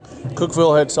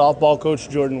Cookeville head softball coach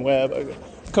Jordan Webb.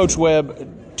 Coach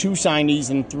Webb, 2 signees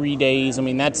in 3 days. I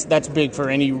mean, that's big for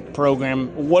any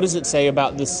program. What does it say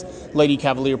about this Lady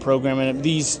Cavalier program and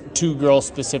these 2 girls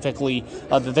specifically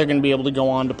that they're going to be able to go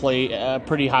on to play a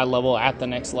pretty high level at the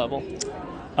next level?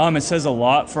 It says a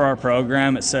lot for our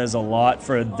program. It says a lot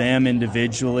for them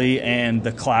individually and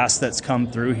the class that's come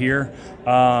through here.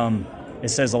 It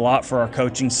says a lot for our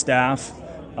coaching staff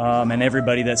and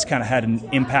everybody that's kind of had an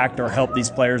impact or helped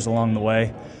these players along the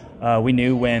way. We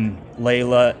knew when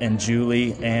Layla and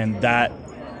Julie and that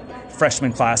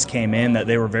freshman class came in that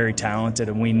they were very talented,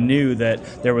 and we knew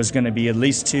that there was going to be at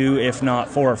least 2, if not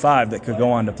 4 or 5, that could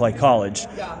go on to play college.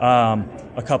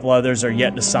 A couple others are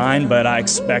yet to sign, but I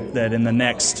expect that in the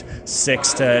next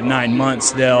 6 to 9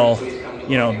 months they'll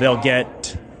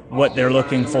get what they're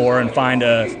looking for and find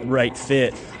a right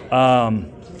fit.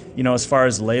 As far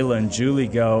as Layla and Julie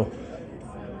go,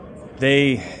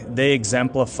 they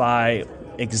exemplify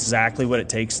exactly what it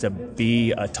takes to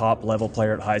be a top-level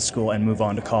player at high school and move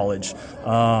on to college.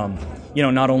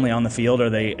 Not only on the field are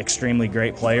they extremely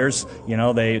great players.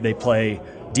 They play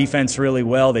defense really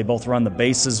well. They both run the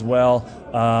bases well.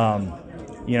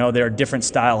 They're a different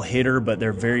style hitter, but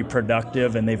they're very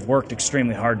productive, and they've worked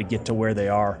extremely hard to get to where they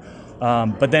are.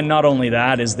 But then not only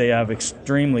that is they have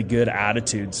extremely good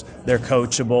attitudes. They're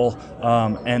coachable,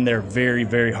 and they're very,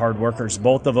 very hard workers.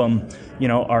 Both of them,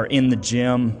 are in the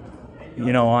gym,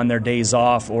 on their days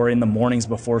off or in the mornings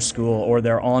before school, or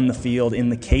they're on the field in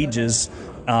the cages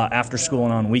after school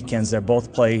and on weekends. They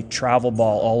both play travel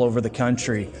ball all over the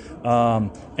country.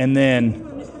 And then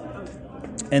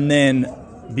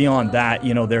beyond that,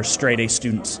 they're straight A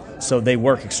students. So they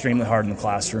work extremely hard in the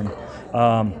classroom.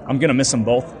 I'm going to miss them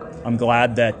both. I'm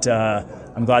glad that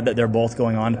they're both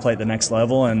going on to play at the next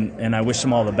level, and I wish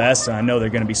them all the best, and I know they're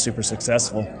going to be super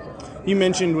successful. You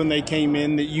mentioned when they came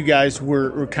in that you guys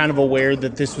were kind of aware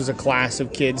that this was a class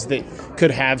of kids that could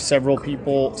have several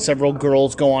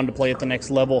girls go on to play at the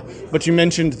next level, but you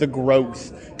mentioned the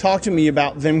growth. Talk to me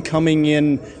about them coming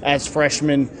in as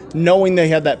freshmen, knowing they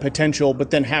had that potential, but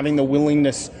then having the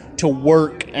willingness to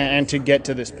work and to get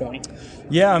to this point.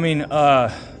 Yeah, I mean,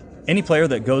 any player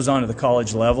that goes on to the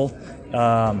college level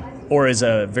or is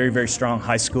a very, very strong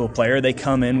high school player, they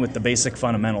come in with the basic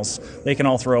fundamentals. They can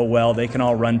all throw well. They can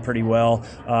all run pretty well.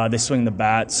 They swing the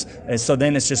bats. And so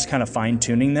then it's just kind of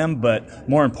fine-tuning them. But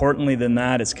more importantly than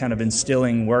that, it's kind of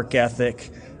instilling work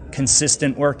ethic,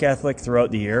 consistent work ethic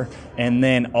throughout the year, and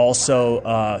then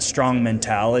also strong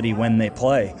mentality when they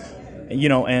play.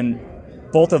 And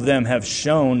both of them have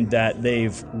shown that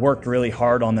they've worked really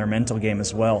hard on their mental game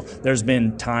as well. There's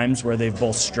been times where they've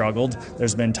both struggled.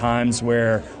 There's been times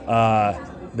where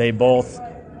they both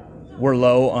were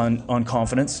low on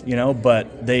confidence,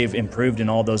 but they've improved in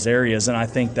all those areas. And I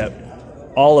think that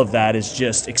all of that is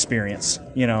just experience.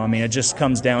 It just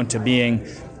comes down to being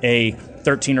a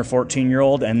 13 or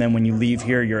 14-year-old, and then when you leave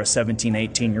here, you're a 17,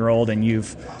 18-year-old, and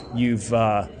you've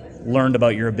learned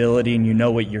about your ability and you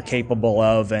know what you're capable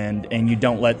of, and you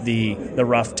don't let the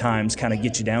rough times kind of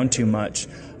get you down too much.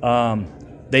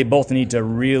 They both need to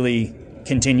really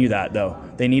continue that, though.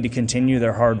 They need to continue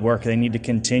their hard work. They need to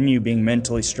continue being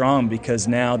mentally strong, because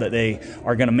now that they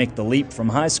are going to make the leap from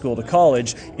high school to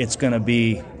college, it's going to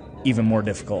be even more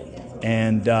difficult.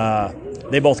 And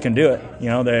they both can do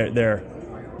it. They're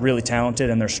really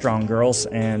talented and they're strong girls,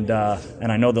 and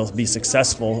I know they'll be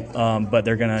successful, but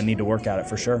they're going to need to work at it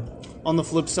for sure. On the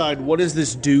flip side, what does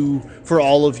this do for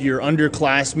all of your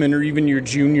underclassmen or even your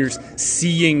juniors,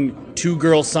 seeing 2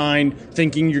 girls signed,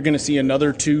 thinking you're going to see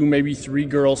another 2, maybe 3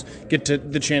 girls get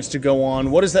the chance to go on?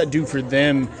 What does that do for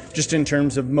them just in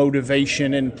terms of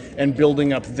motivation and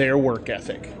building up their work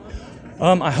ethic?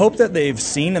 I hope that they've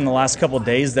seen in the last couple of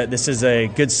days that this is a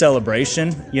good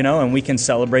celebration, and we can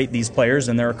celebrate these players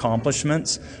and their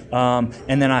accomplishments. And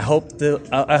then I hope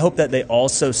that they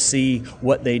also see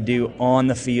what they do on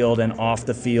the field and off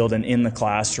the field and in the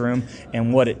classroom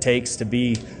and what it takes to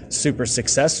be super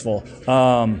successful.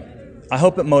 I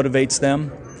hope it motivates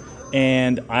them,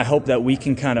 and I hope that we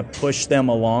can kind of push them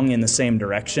along in the same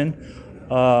direction.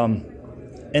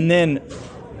 And then,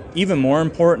 even more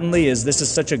importantly, is this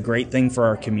is such a great thing for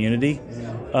our community,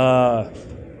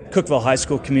 Cookeville High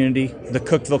School community, the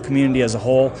Cookeville community as a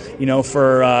whole.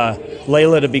 For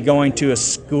Layla to be going to a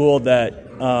school that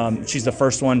she's the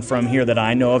first one from here that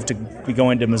I know of to be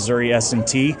going to Missouri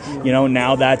S&T.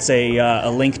 Now that's a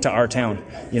link to our town.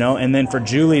 And then for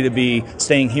Julie to be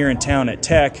staying here in town at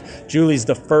Tech, Julie's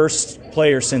the first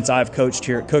player since I've coached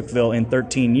here at Cookeville in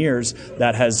 13 years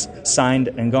that has signed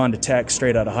and gone to Tech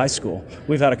straight out of high school.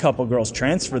 We've had a couple girls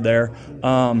transfer there.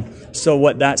 So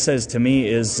what that says to me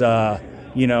is,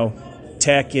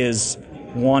 Tech is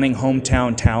wanting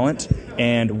hometown talent,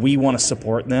 and we want to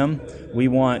support them. We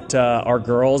want our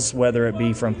girls, whether it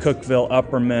be from Cookeville,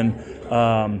 Upperman,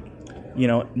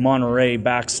 Monterey,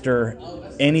 Baxter,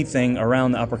 anything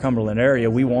around the Upper Cumberland area,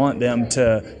 we want them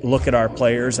to look at our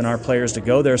players and our players to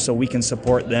go there so we can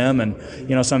support them. And,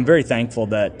 so I'm very thankful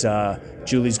that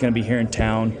Julie's going to be here in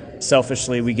town.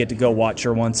 Selfishly, we get to go watch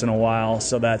her once in a while,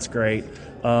 so that's great.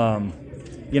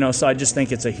 So I just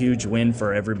think it's a huge win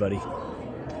for everybody.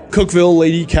 Cookeville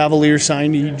Lady Cavalier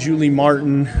signee Julie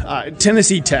Martin,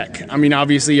 Tennessee Tech. I mean,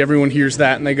 obviously everyone hears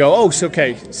that and they go, oh, it's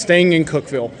okay, staying in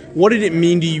Cookeville. What did it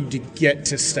mean to you to get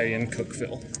to stay in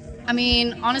Cookeville? I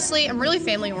mean, honestly, I'm really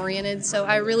family-oriented, so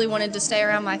I really wanted to stay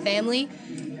around my family.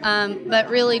 But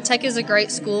really, Tech is a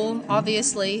great school,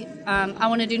 obviously. I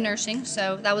want to do nursing,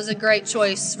 so that was a great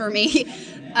choice for me.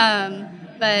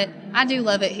 But I do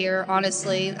love it here,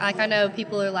 honestly. Like, I know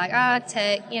people are like,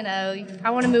 Tech, I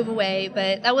want to move away,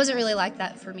 but that wasn't really like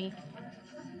that for me.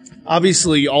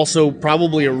 Obviously, also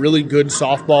probably a really good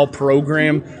softball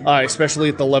program, especially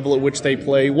at the level at which they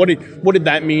play. What did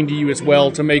that mean to you as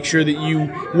well, to make sure that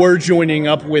you were joining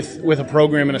up with a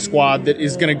program and a squad that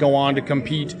is going to go on to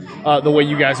compete the way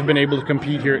you guys have been able to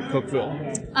compete here at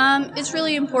Cookeville? It's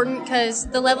really important because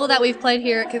the level that we've played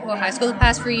here at Cookeville High School the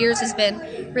past few years has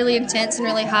been really intense and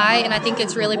really high, and I think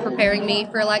it's really preparing me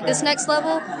for this next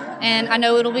level. And I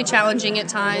know it'll be challenging at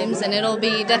times, and it'll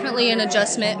be definitely an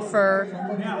adjustment for,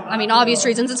 obvious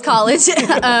reasons, it's college.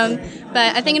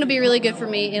 But I think it'll be really good for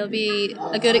me. It'll be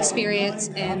a good experience,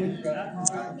 and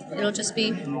it'll just be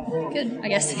good, I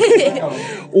guess.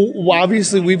 Well,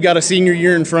 obviously, we've got a senior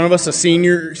year in front of us, a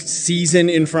senior season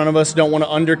in front of us. Don't want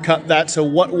to undercut that. So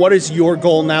what is your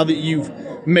goal now that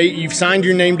you've signed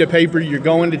your name to paper, you're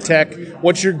going to Tech?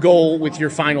 What's your goal with your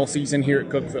final season here at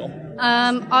Cookeville?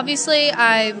 Obviously,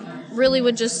 I really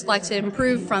would just like to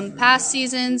improve from past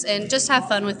seasons and just have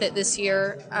fun with it this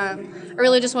year. I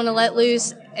really just want to let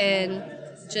loose and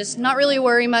just not really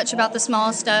worry much about the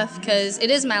small stuff because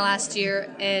it is my last year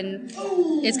and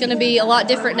it's going to be a lot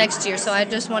different next year, so I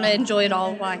just want to enjoy it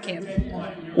all while I can.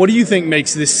 What do you think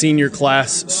makes this senior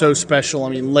class so special? I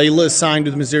mean, Layla signed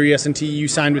with Missouri S&T, you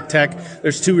signed with Tech.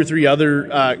 There's 2 or 3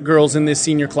 other girls in this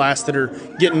senior class that are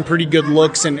getting pretty good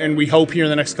looks, and we hope here in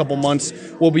the next couple months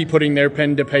we'll be putting their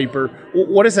pen to paper.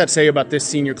 What does that say about this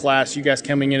senior class, you guys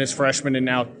coming in as freshmen and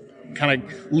now kind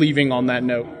of leaving on that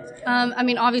note?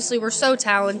 Obviously we're so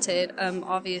talented,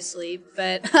 obviously,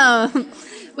 but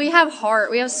we have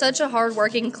heart. We have such a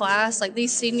hard-working class. Like,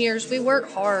 these seniors, we work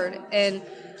hard, and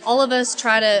all of us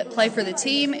try to play for the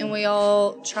team, and we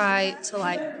all try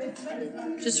to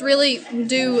just really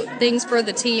do things for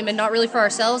the team and not really for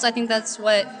ourselves. I think that's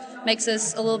what makes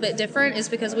us a little bit different, is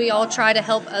because we all try to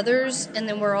help others, and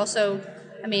then we're also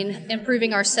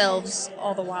improving ourselves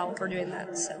all the while we're doing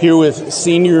that. So. Here with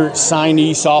senior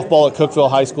signee softball at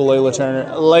Cookeville High School, Layla Turner.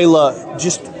 Layla,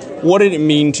 just what did it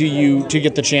mean to you to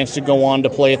get the chance to go on to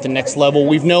play at the next level?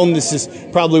 We've known this is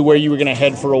probably where you were going to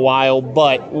head for a while,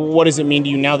 but what does it mean to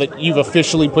you now that you've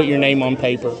officially put your name on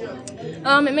paper?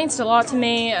 It means a lot to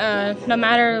me. No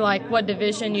matter what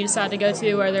division you decide to go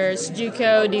to, whether it's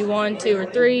JUCO, D1, 2, or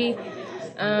 3,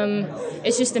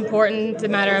 it's just important, the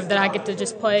matter of that I get to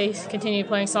just continue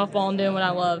playing softball and doing what I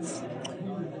love.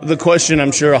 The question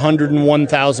I'm sure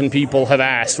 101,000 people have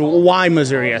asked, why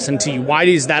Missouri S&T? Why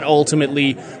is that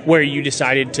ultimately where you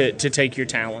decided to take your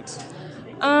talents?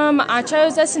 I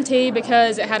chose S&T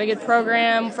because it had a good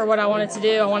program for what I wanted to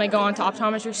do. I want to go on to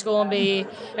optometry school and be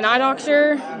an eye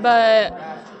doctor,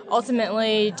 but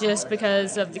ultimately just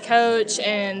because of the coach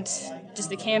and just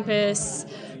the campus.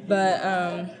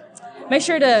 But make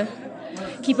sure to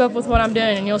keep up with what I'm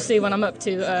doing, and you'll see what I'm up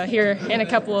to here in a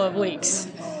couple of weeks.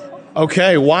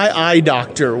 Okay, why eye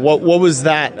doctor? What was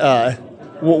that?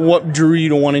 What drew you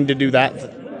to wanting to do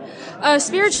that?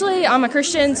 Spiritually, I'm a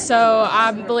Christian, so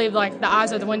I believe the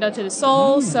eyes are the window to the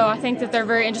soul. So I think that they're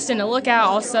very interesting to look at.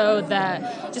 Also,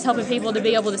 that just helping people to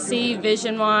be able to see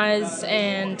vision-wise,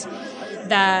 and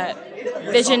that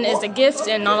vision is a gift,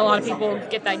 and not a lot of people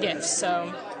get that gift.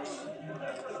 So.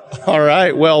 All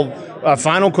right. Well,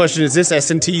 final question is this.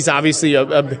 S&T's obviously a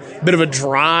bit of a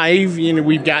drive.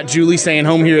 We've got Julie staying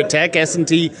home here at Tech.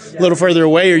 S&T a little further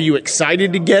away. Are you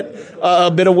excited to get a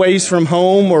bit of ways from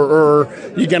home, or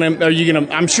are you gonna?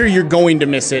 I'm sure you're going to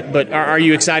miss it, but are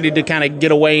you excited to kind of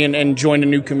get away and join a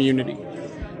new community?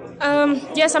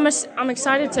 Yes, I'm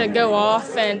excited to go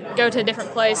off and go to a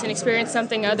different place and experience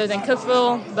something other than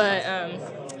Cookeville.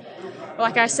 But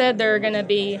like I said, there are going to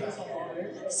be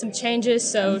some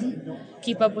changes, so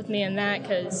keep up with me in that,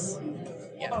 because